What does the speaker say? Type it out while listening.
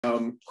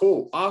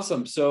Cool.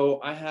 Awesome.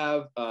 So I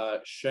have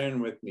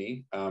Sharon with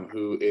me,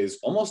 who is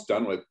almost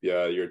done with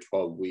your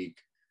 12-week,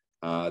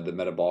 the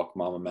Metabolic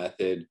Momma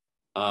Method.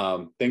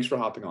 Thanks for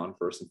hopping on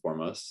first and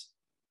foremost.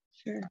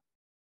 Sure.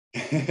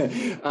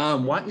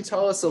 Why don't you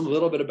tell us a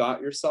little bit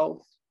about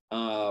yourself,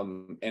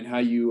 and how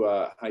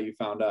you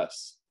found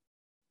us?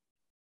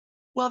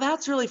 Well,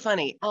 that's really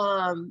funny.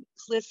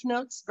 Cliff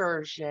Notes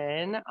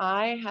version.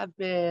 I have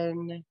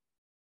been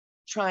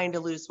trying to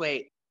lose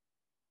weight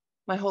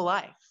my whole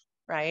life,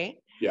 right?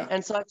 Yeah.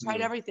 And so I've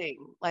tried everything.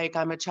 Like,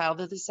 I'm a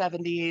child of the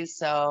 70s,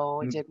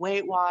 so I did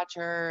Weight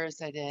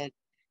Watchers, I did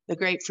the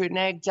grapefruit and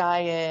egg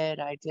diet,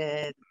 I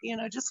did,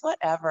 just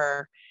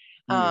whatever.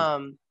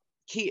 Atkins,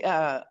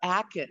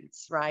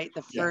 right?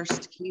 The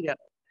first keto,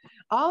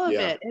 all of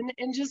it.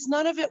 And just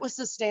none of it was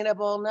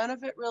sustainable. None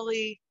of it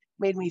really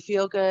made me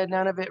feel good.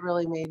 None of it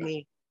really made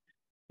me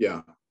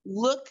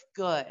look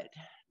good.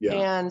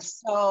 And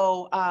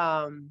so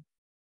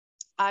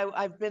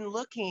I've been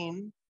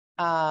looking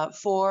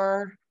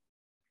for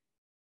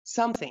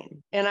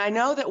something. And I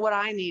know that what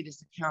I need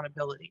is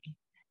accountability.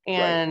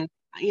 And,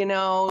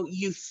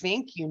 you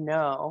think you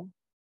know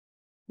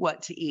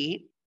what to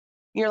eat.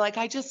 You're like,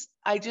 I just,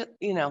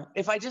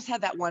 if I just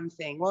had that one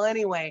thing. Well,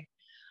 anyway,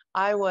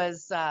 I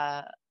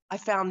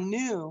found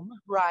Noom,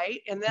 right?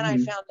 And then I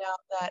found out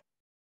that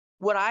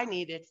what I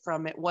needed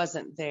from it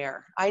wasn't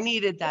there. I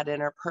needed that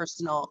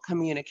interpersonal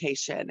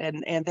communication,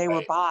 and they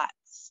were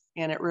bots,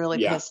 and it really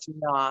pissed me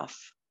off.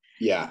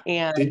 Yeah.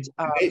 And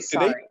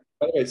sorry.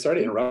 By the way, sorry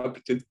to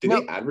interrupt. Did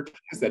they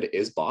advertise that it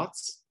is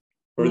bots?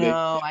 Or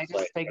no, I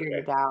just figured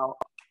it out.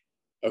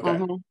 Okay.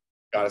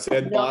 Got it. So they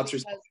had bots or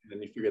something, and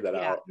then you figured that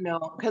out.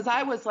 No, because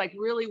I was like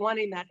really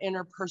wanting that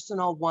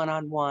interpersonal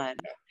one-on-one.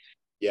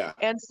 Yeah.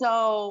 And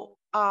so,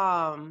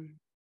 and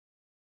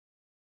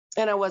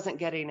I wasn't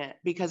getting it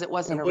because it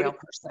wasn't a real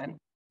person.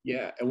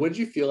 Yeah. And what did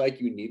you feel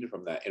like you needed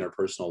from that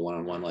interpersonal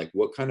one-on-one? Like,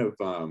 what kind of,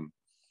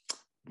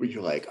 were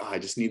you like, oh, I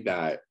just need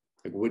that?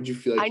 Like, what did you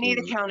feel like? I need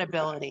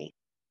accountability.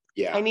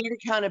 Yeah. I need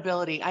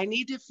accountability. I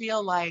need to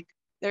feel like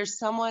there's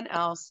someone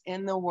else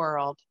in the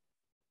world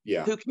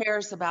who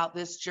cares about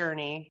this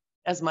journey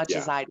as much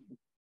as I do.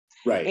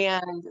 Right.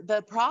 And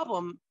the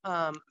problem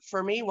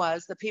for me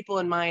was the people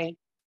in my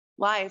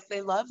life,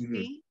 they love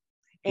me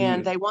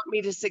and they want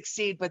me to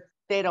succeed, but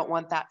they don't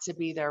want that to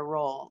be their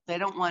role. They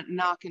don't want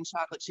knocking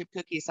chocolate chip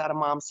cookies out of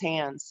mom's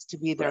hands to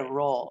be their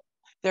role.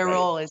 Their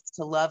role is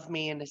to love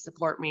me and to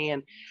support me.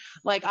 And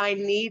like, I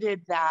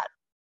needed that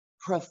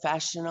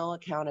professional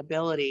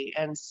accountability.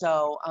 And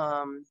so,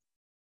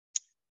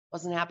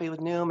 wasn't happy with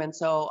Noom. And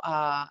so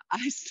I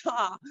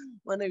saw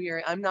one of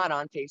your, I'm not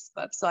on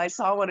Facebook, so I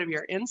saw one of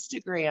your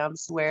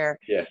Instagrams where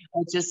it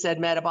just said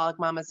Metabolic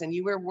Mamas, and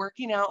you were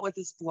working out with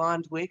this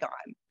blonde wig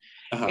on.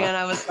 And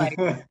I was like,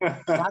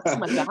 that's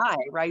my guy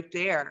right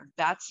there.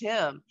 That's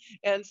him.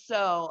 And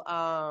so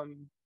I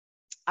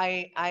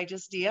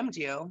just DM'd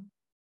you.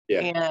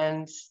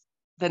 And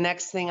the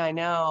next thing I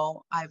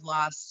know, I've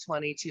lost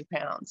 22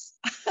 pounds.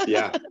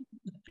 Yeah.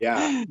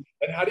 And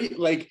how do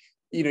you,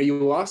 you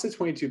lost the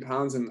 22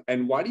 pounds,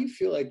 and why do you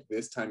feel like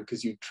this time?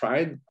 Because you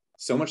tried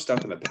so much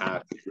stuff in the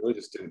past, you really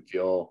just didn't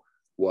feel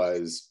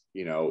was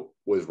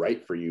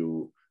right for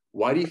you.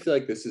 Why do you feel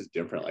like this is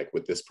different, like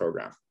with this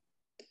program?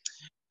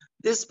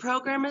 This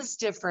program is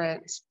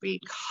different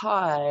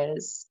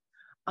because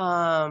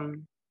right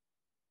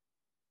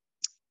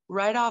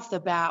off the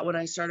bat, when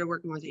I started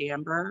working with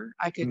Amber,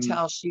 I could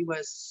tell she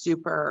was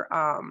super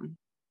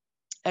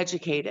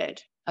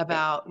educated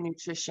about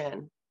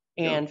nutrition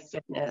and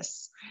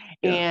fitness.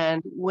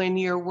 And when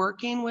you're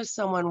working with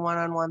someone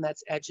one-on-one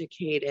that's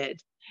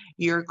educated,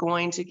 you're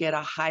going to get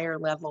a higher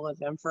level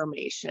of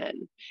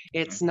information.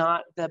 It's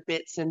not the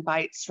bits and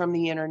bytes from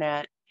the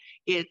internet.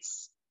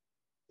 It's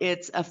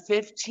a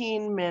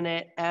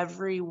 15-minute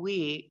every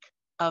week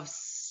of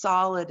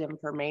solid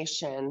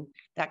information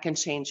that can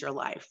change your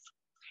life.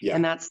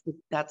 And that's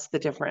the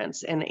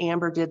difference. And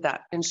Amber did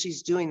that, and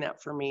she's doing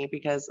that for me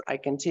because I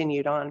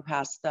continued on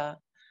past the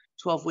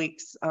 12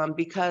 weeks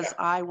because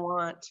I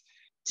want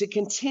to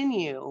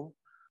continue.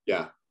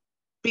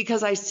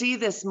 Because I see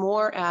this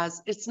more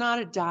as, it's not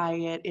a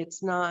diet.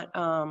 It's not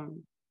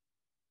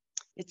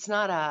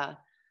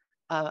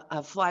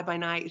a fly by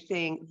night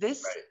thing.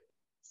 This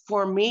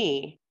for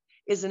me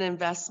is an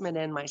investment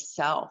in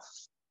myself.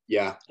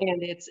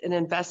 And it's an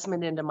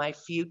investment into my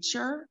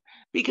future,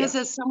 because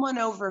as someone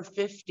over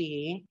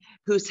 50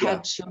 who's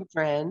had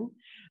children,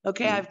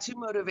 I have two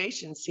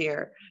motivations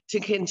here: to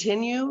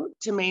continue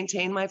to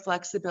maintain my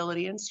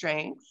flexibility and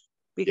strength,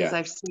 because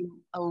I've seen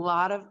a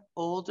lot of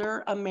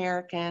older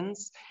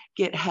Americans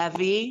get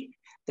heavy,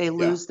 they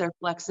lose their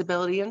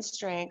flexibility and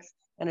strength,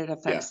 and it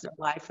affects their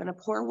life in a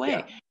poor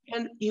way.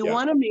 And you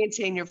want to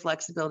maintain your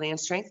flexibility and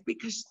strength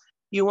because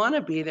you want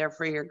to be there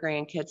for your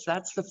grandkids.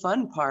 That's the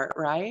fun part,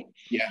 right?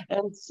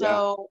 And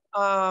so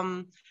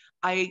I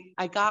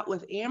got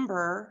with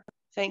Amber,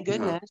 thank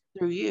goodness,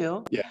 through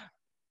you.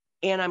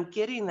 And I'm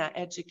getting that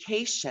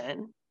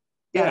education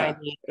that I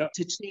need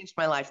to change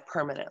my life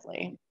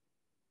permanently.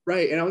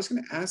 Right. And I was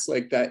going to ask,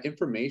 like, that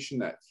information,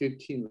 that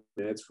 15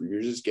 minutes where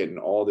you're just getting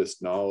all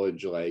this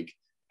knowledge, like,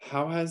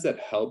 how has that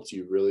helped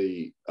you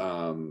really,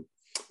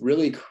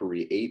 really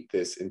create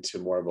this into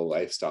more of a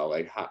lifestyle?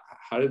 Like,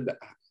 how did that,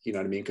 you know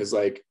what I mean? Because,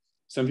 like,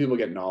 some people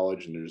get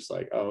knowledge and they're just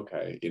like, oh,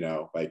 okay, you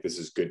know, like, this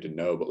is good to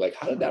know. But, like,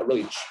 how did that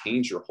really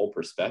change your whole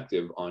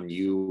perspective on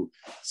you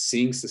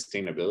seeing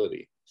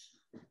sustainability?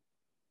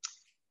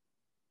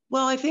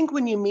 Well, I think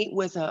when you meet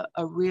with a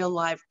real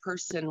live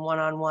person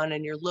one-on-one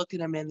and you're looking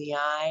them in the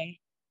eye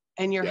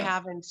and you're Yeah.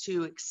 having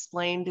to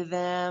explain to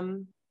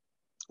them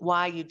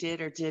why you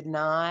did or did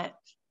not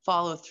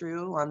follow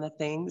through on the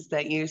things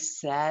that you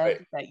said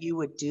Right. that you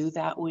would do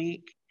that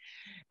week.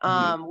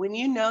 Mm-hmm. When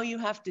you know you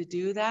have to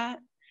do that,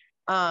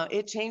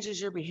 it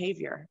changes your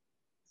behavior,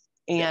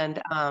 Yeah.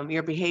 and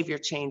your behavior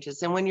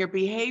changes. And when your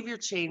behavior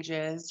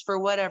changes for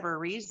whatever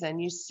reason,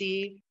 you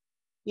see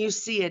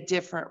a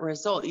different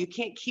result. You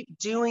can't keep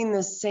doing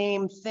the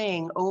same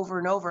thing over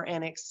and over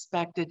and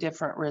expect a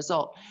different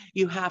result.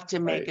 You have to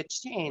make Right.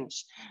 a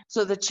change.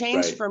 So the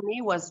change Right. for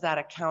me was that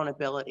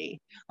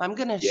accountability. I'm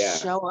going to Yeah.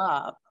 show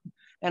up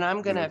and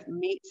I'm going Mhm. to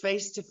meet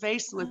face to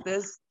face with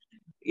this,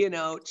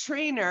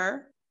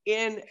 trainer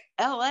in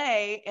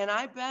LA, and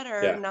I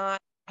better Yeah.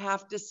 not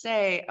have to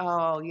say,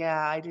 oh yeah,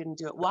 I didn't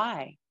do it.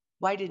 Why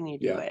didn't you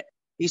do Yeah. it?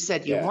 You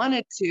said you Yeah.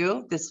 wanted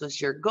to, this was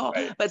your goal.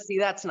 Right. But see,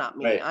 that's not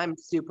me. Right. I'm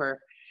super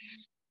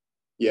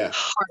Yeah.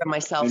 hard on I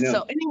myself. So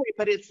know. anyway,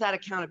 but it's that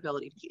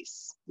accountability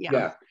piece. Yeah.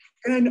 Yeah.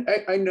 And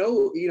I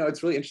know, you know,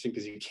 it's really interesting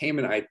because you came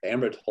in,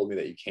 Amber told me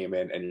that you came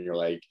in and you're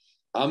like,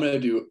 I'm going to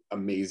do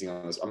amazing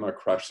on this. I'm going to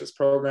crush this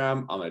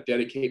program. I'm going to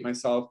dedicate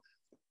myself.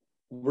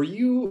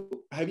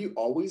 Have you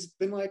always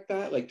been like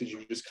that? Like, did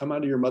you just come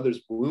out of your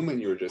mother's womb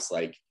and you were just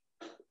like,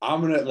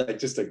 I'm going to, like,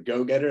 just a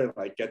go-getter and,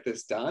 like, get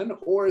this done?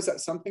 Or is that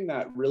something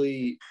that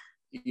really,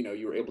 you know,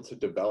 you were able to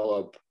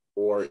develop,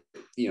 or,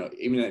 you know,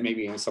 even that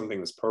maybe in something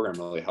this program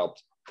really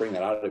helped bring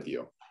that out of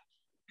you?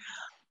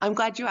 I'm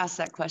glad you asked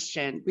that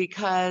question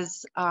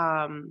because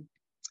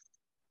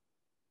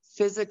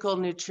physical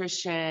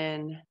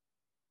nutrition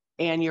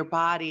and your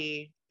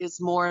body is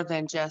more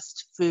than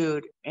just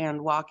food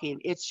and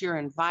walking. It's your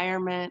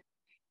environment,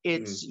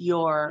 it's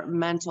your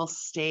mental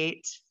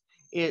state,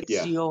 it's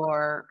Yeah.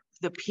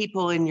 the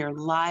people in your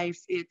life,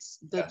 it's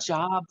the Yeah.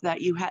 job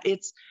that you have.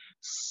 It's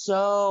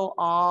so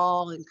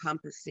all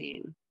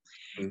encompassing.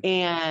 Mhm.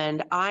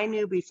 And I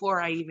knew before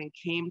I even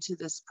came to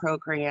this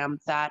program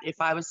that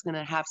if I was going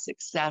to have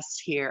success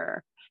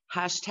here,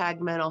 hashtag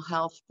mental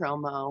health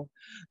promo,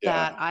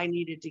 that Yeah. I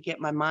needed to get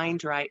my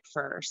mind right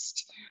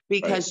first,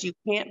 Right. because you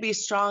can't be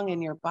strong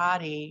in your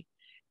body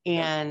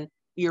Yeah. and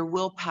your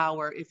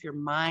willpower if your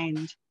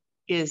mind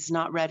is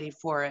not ready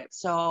for it.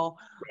 So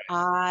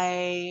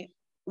I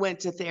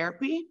went to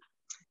therapy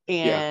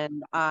Yeah.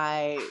 and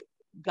I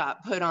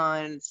got put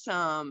on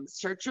some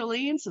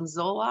sertraline, some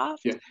Zoloft,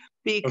 Yeah.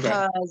 Okay.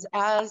 because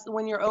as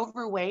when you're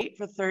overweight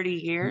for 30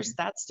 years, Mhm.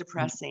 that's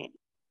depressing.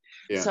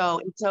 Yeah. So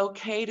it's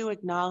okay to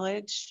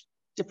acknowledge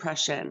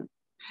depression,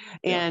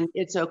 Yeah. and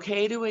it's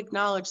okay to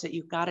acknowledge that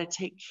you've got to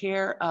take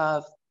care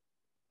of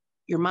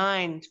your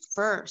mind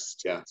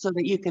first Yeah. so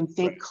that you can Right.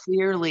 think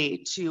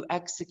clearly to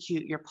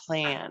execute your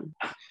plan.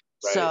 Right.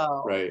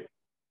 So Right.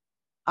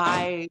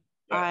 I Yeah.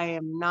 I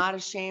am not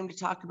ashamed to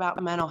talk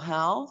about mental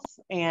health,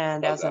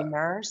 and Love as a that.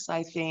 nurse,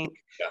 I think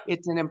Yeah.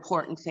 it's an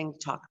important thing to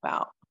talk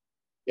about.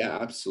 Yeah,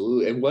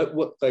 absolutely. And what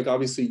like,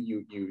 obviously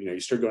you know, you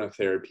started going to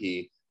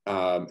therapy,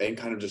 and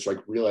kind of just like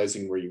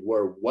realizing where you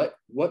were. What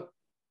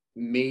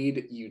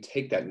made you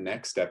take that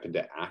next step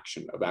into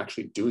action of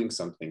actually doing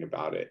something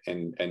about it,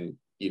 and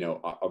you know,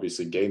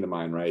 obviously getting the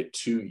mind right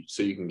too,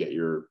 so you can get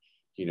your,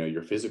 you know,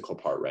 your physical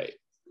part right?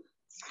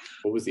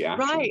 What was the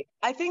action? Right.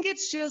 I think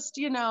it's just,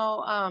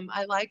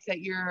 I like that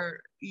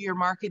your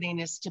marketing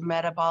is to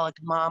metabolic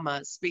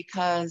mamas,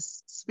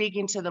 because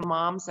speaking to the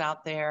moms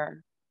out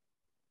there,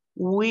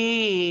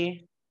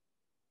 we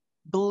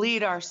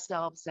bleed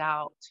ourselves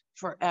out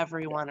for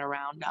everyone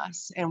around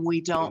us, and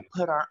we don't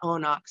put our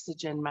own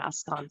oxygen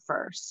mask on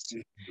first.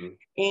 Mhm.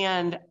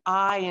 And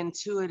I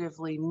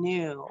intuitively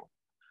knew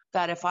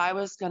that if I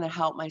was going to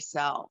help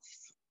myself,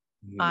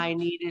 Mhm. I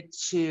needed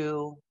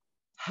to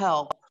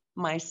help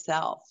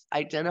myself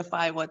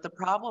identify what the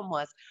problem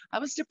was. I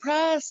was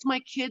depressed. My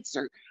kids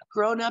are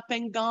grown up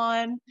and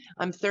gone.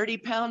 I'm 30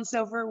 pounds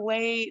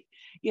overweight.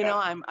 Yeah.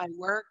 I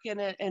work in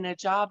a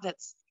job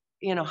that's,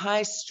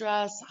 high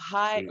stress,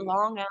 Mhm.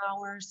 long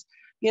hours.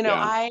 Yeah.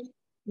 I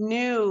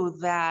knew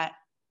that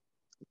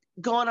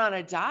going on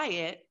a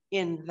diet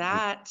in Mhm.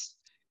 that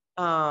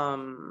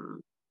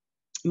um,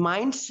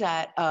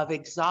 mindset of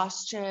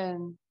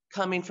exhaustion,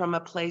 coming from a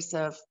place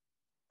of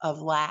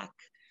lack,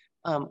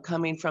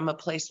 coming from a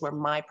place where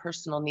my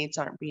personal needs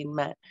aren't being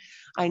met,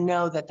 I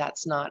know that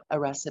that's not a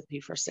recipe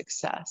for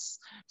success.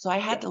 So I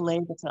had Yeah. to lay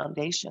the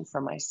foundation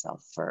for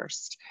myself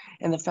first.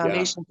 And the Yeah.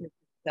 foundation for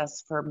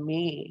success for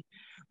me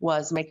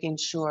was making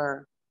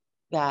sure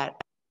that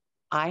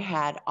I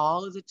had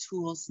all of the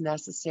tools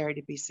necessary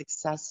to be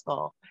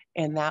successful.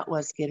 And that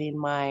was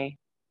getting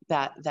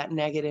that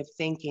negative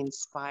thinking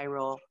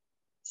spiral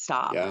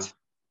stopped.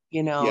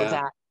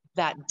 Yeah.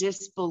 That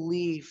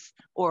disbelief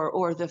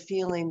or the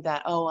feeling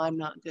that, oh, I'm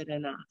not good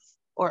enough,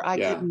 or I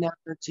could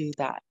never do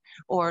that,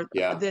 or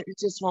that it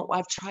just won't,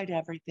 I've tried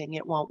everything,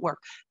 it won't work.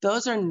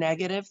 Those are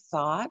negative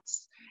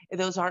thoughts.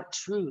 Those aren't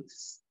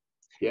truths.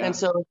 And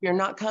so if you're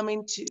not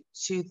coming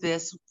to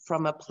this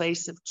from a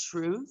place of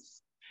truth,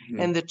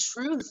 and the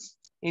truth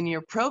in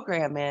your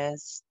program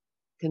is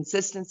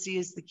consistency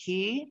is the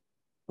key,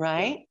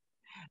 right?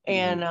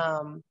 And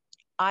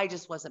I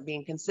just wasn't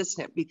being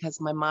consistent because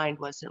my mind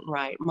wasn't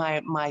right.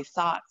 My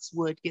thoughts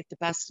would get the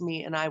best of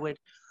me, and I would,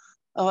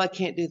 oh, I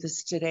can't do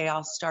this today,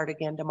 I'll start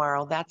again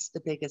tomorrow. That's the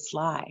biggest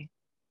lie.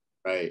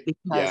 Right.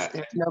 Because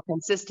there's no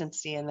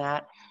consistency in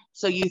that.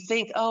 So you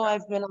think, oh,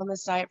 I've been on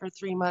this diet for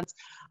 3 months,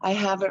 I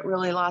haven't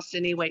really lost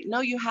any weight.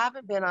 No, you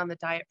haven't been on the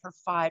diet for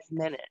 5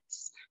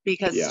 minutes,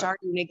 because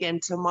starting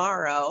again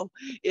tomorrow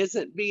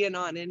isn't being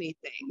on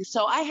anything.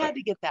 So I had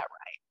to get that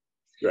right.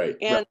 Right.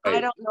 And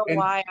I don't know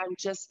why I'm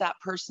just that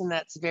person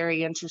that's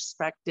very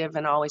introspective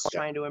and always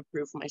trying to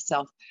improve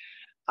myself.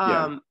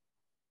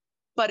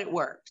 But it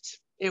worked.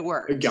 It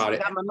worked. Got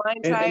it. I got my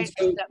mind right, I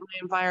set my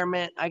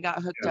environment, I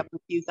got hooked up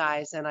with you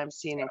guys, and I'm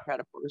seeing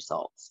incredible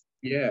results.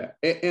 Yeah.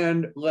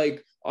 And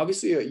like,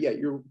 obviously,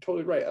 you're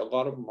totally right. A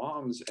lot of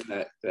moms in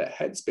that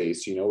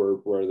headspace,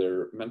 where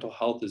their mental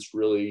health is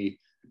really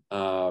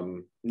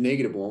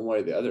negative one way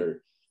or the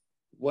other.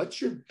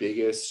 What's your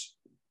biggest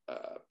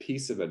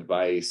piece of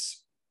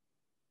advice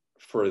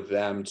for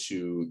them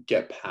to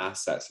get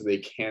past that so they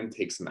can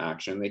take some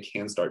action, they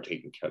can start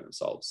taking care of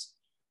themselves?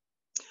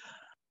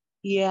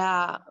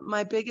 Yeah,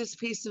 my biggest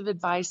piece of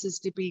advice is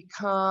to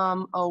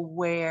become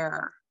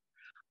aware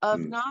of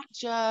not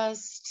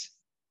just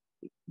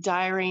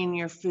diarying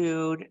your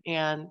food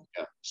and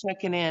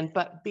checking in,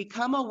 but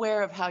become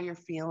aware of how you're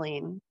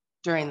feeling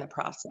during the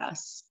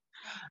process.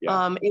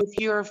 If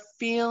you're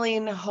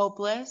feeling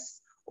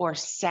hopeless or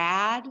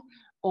sad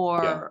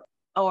or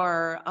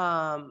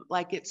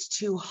like it's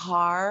too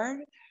hard,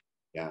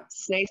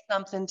 say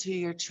something to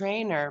your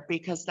trainer,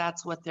 because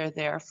that's what they're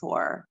there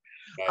for.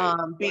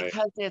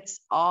 Because it's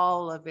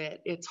all of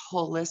it. It's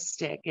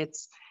holistic.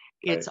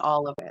 It's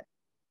all of it.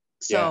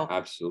 So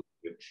absolutely.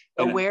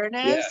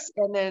 Awareness,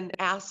 and then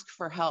ask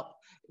for help,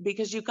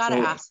 because you got to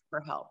ask for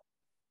help.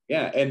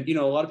 Yeah. And,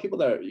 a lot of people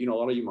that, a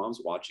lot of you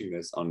moms watching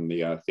this on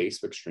the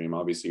Facebook stream,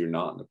 obviously you're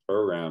not in the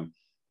program,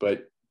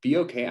 but be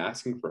okay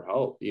asking for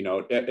help.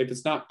 If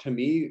it's not to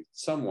me,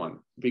 someone,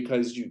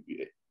 because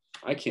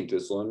I can't do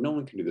this alone. No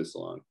one can do this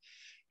alone.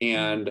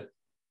 And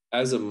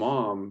as a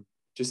mom,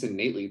 just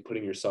innately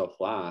putting yourself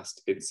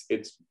last, it's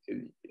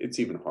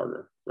even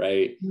harder,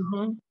 right?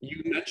 You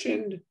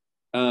mentioned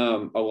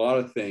a lot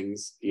of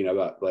things,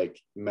 about like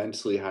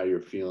mentally how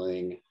you're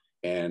feeling,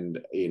 and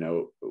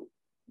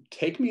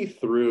take me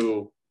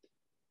through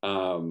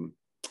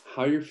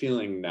how you're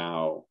feeling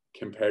now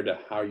compared to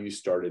how you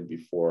started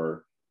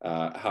before,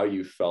 how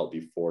you felt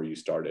before you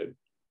started.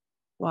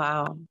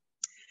 Wow,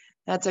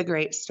 that's a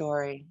great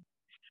story.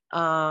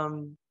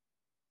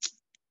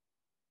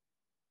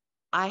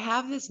 I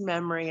have this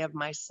memory of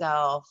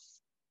myself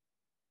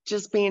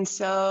just being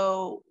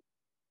so,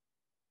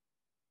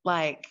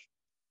 like,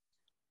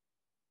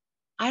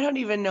 I don't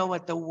even know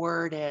what the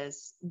word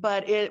is,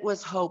 but it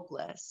was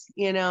hopeless,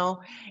 and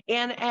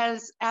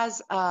as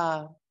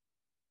a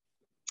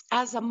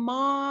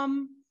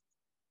mom,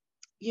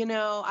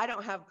 I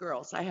don't have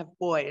girls, I have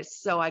boys.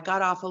 So I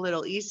got off a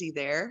little easy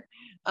there,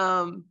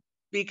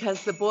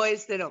 because the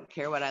boys, they don't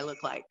care what I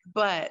look like,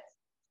 but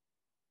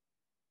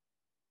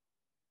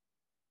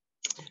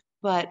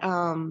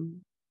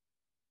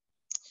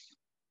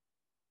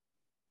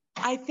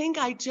I think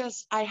I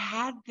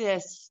had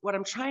this, what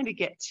I'm trying to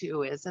get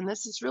to is, and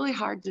this is really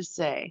hard to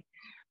say,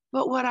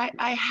 but what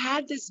I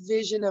had this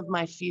vision of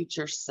my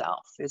future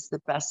self is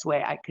the best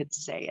way I could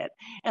say it.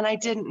 And I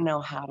didn't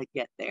know how to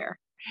get there.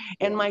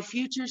 And my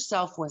future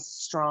self was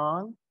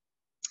strong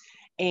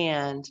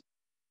and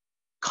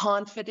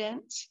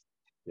confident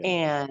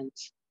and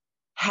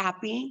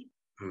happy.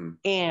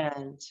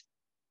 And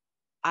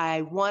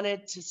I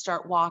wanted to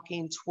start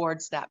walking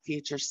towards that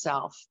future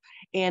self.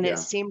 And it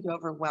seemed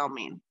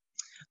overwhelming.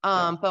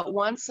 But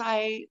once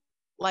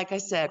like I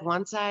said,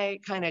 once I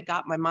kind of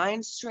got my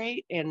mind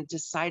straight and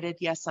decided,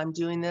 yes, I'm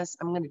doing this,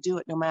 I'm going to do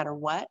it no matter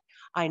what.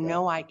 I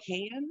know I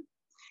can,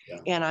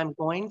 and I'm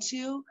going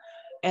to.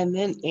 And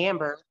then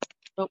Amber,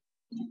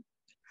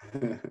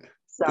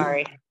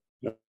 sorry.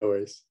 No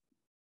worries.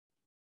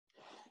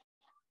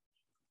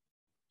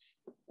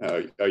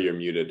 Oh, you're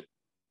muted.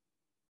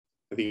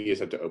 I think you just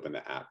have to open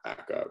the app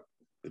back up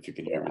if you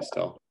can hear me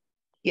still.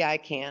 Yeah, I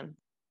can.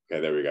 Okay,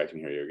 there we go. I can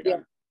hear you again.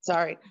 Yeah.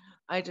 Sorry.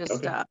 I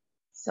just,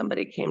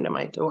 somebody came to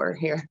my door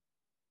here.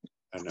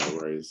 Oh, no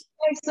worries.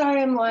 I'm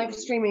sorry, I'm live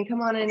streaming.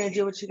 Come on in and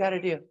do what you got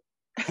to do.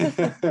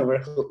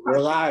 we're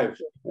live.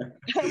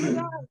 Oh my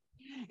God.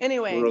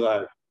 Anyway. We're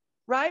live.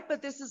 Right?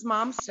 But this is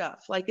mom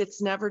stuff. Like,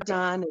 it's never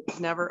done. It's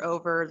never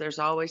over. There's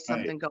always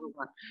something going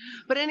on.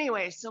 But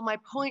anyway, so my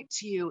point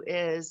to you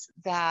is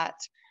that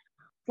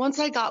once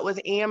I got with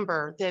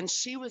Amber, then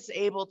she was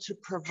able to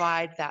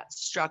provide that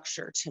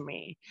structure to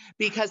me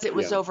because it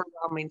was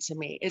overwhelming to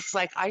me. It's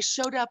like I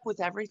showed up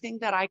with everything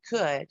that I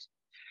could,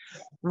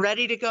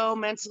 ready to go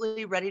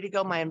mentally, ready to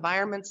go. My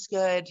environment's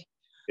good,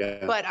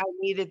 but I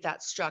needed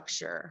that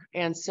structure.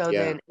 And so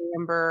then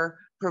Amber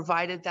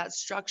provided that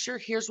structure.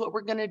 Here's what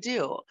we're going to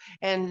do.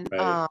 And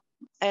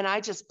I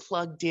just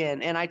plugged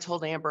in, and I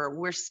told Amber,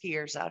 we're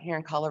skiers out here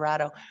in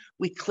Colorado.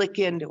 We click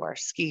into our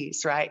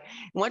skis, right?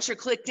 And once you're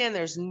clicked in,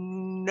 there's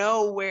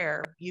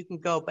nowhere you can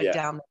go but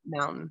down the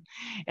mountain.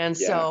 And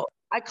so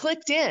I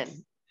clicked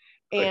in,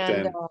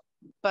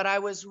 but I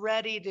was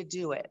ready to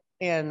do it.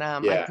 And I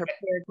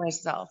prepared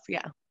myself.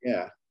 Yeah.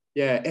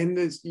 And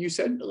this, you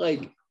said,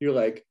 like, you're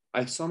like,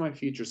 I saw my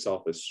future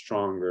self as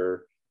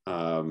stronger.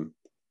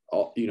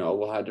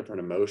 We'll have different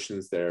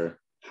emotions there.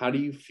 How do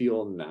you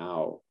feel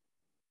now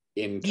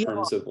in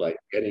terms of like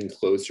getting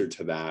closer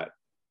to that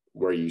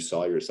where you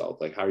saw yourself?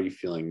 Like, how are you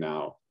feeling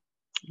now?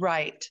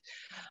 Right.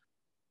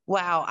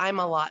 Wow. I'm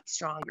a lot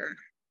stronger.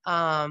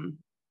 I'm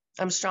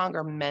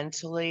stronger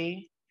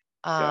mentally.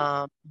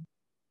 I'm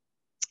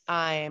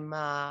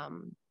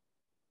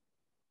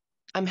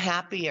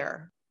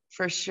happier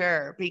for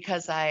sure,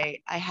 because I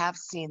have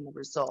seen the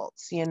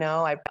results.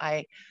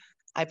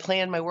 I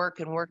planned my work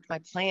and worked my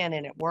plan,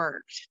 and it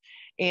worked.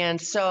 And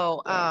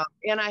so,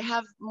 and I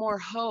have more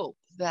hope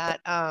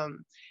that,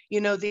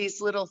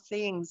 these little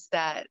things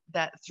that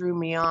threw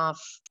me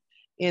off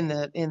in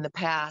the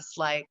past,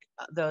 like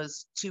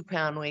those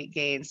 2-pound weight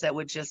gains that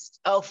would just,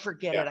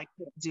 forget it. I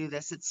can't do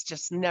this. It's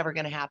just never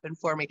going to happen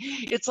for me.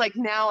 It's like,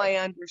 now I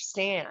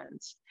understand.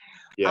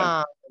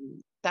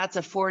 That's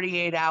a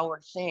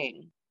 48-hour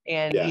thing,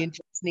 and you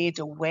just need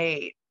to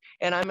wait.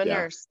 And I'm a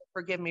nurse.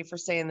 Forgive me for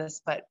saying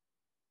this, but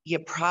you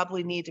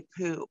probably need to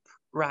poop,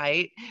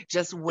 right?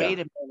 Just wait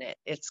a minute.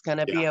 It's going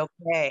to be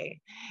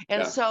okay.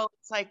 And so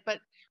it's like, but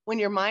when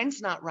your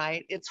mind's not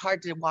right, it's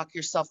hard to walk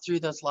yourself through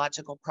those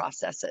logical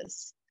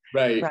processes.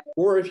 Right.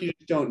 Or if you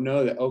don't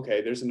know that,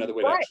 okay, there's another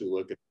way to actually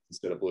look at it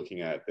instead of looking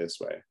at it this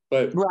way.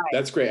 But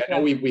that's great. I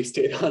know we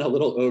stayed on a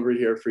little over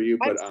here for you,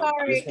 but I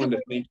just wanted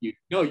to thank you.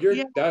 No,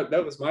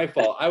 that was my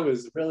fault. I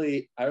was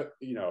really,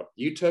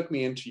 you took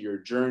me into your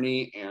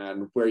journey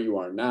and where you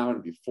are now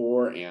and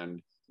before,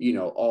 and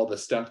all the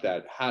stuff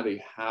that had to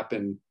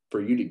happen for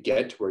you to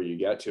get to where you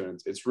get to.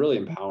 And it's really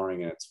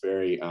empowering, and it's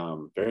very,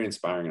 very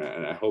inspiring.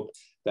 And I hope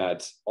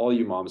that all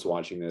you moms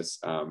watching this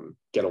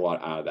get a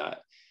lot out of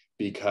that,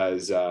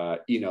 because,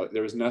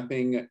 there's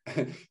nothing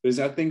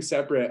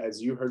separate,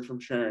 as you heard from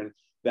Sharon,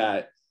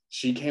 that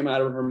she came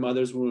out of her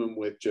mother's womb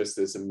with just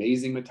this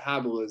amazing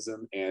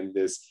metabolism and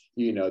this,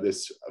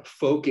 this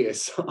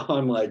focus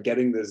on like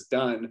getting this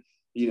done.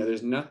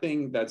 There's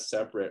nothing that's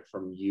separate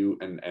from you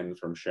and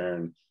from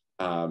Sharon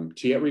to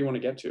get where you want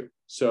to get to.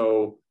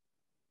 So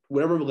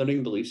whatever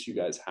limiting beliefs you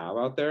guys have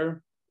out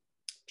there,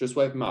 just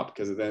wipe them up,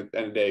 because at the end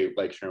of the day,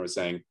 like Sharon was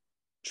saying,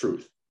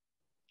 truth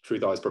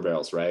always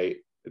prevails, right?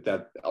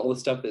 That all the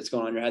stuff that's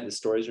going on in your head, the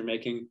stories you're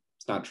making,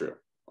 it's not true.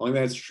 Only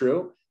thing that's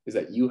true is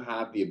that you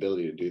have the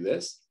ability to do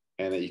this,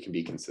 and that you can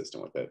be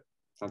consistent with it.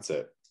 That's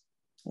it.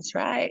 That's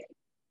right.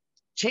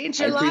 Change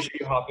your life. I appreciate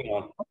you hopping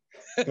on.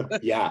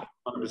 Yeah,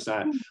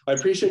 100%. I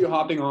appreciate you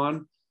hopping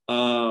on.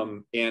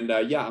 I'm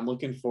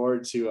looking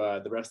forward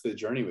to the rest of the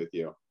journey with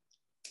you.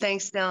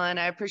 Thanks, Dylan.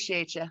 I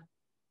appreciate you.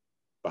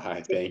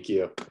 Bye. Thank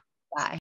you. Bye.